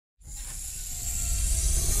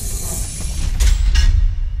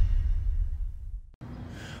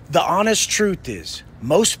The honest truth is,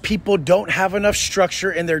 most people don't have enough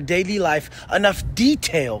structure in their daily life, enough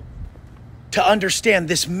detail to understand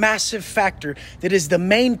this massive factor that is the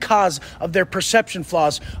main cause of their perception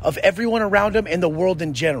flaws of everyone around them and the world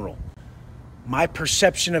in general. My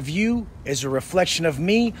perception of you is a reflection of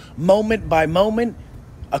me, moment by moment,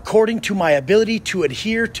 according to my ability to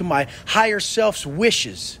adhere to my higher self's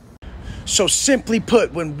wishes. So simply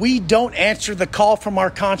put, when we don't answer the call from our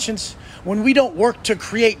conscience, when we don't work to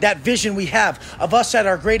create that vision we have of us at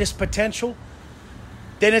our greatest potential,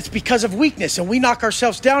 then it's because of weakness and we knock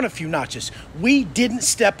ourselves down a few notches. We didn't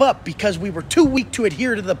step up because we were too weak to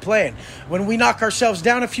adhere to the plan. When we knock ourselves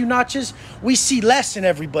down a few notches, we see less in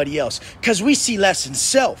everybody else because we see less in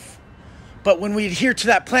self. But when we adhere to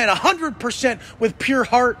that plan 100% with pure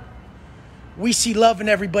heart, we see love in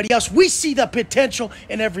everybody else. We see the potential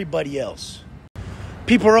in everybody else.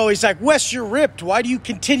 People are always like, Wes, you're ripped. Why do you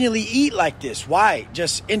continually eat like this? Why?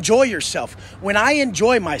 Just enjoy yourself. When I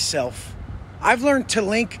enjoy myself, I've learned to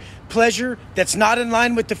link pleasure that's not in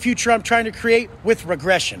line with the future I'm trying to create with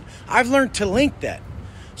regression. I've learned to link that.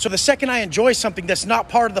 So the second I enjoy something that's not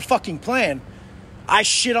part of the fucking plan, I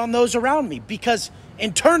shit on those around me because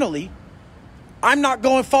internally, I'm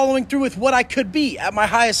not following through with what I could be at my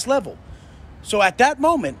highest level. So at that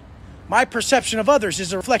moment, my perception of others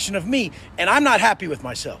is a reflection of me, and I'm not happy with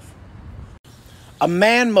myself. A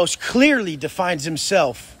man most clearly defines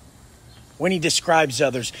himself when he describes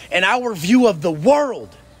others, and our view of the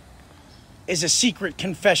world is a secret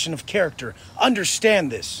confession of character.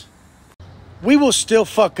 Understand this. We will still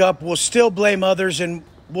fuck up, we'll still blame others, and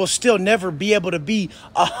we'll still never be able to be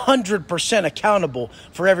 100% accountable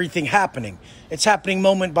for everything happening. It's happening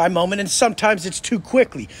moment by moment, and sometimes it's too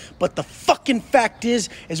quickly. But the fucking fact is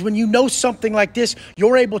when you know something like this,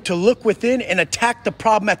 you're able to look within and attack the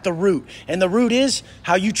problem at the root. And the root is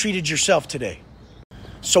how you treated yourself today.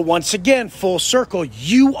 So once again, full circle,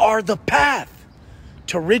 you are the path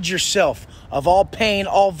to rid yourself of all pain,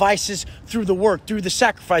 all vices, through the work, through the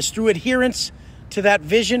sacrifice, through adherence to that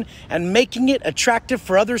vision and making it attractive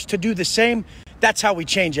for others to do the same. That's how we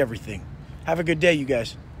change everything. Have a good day, you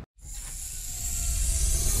guys.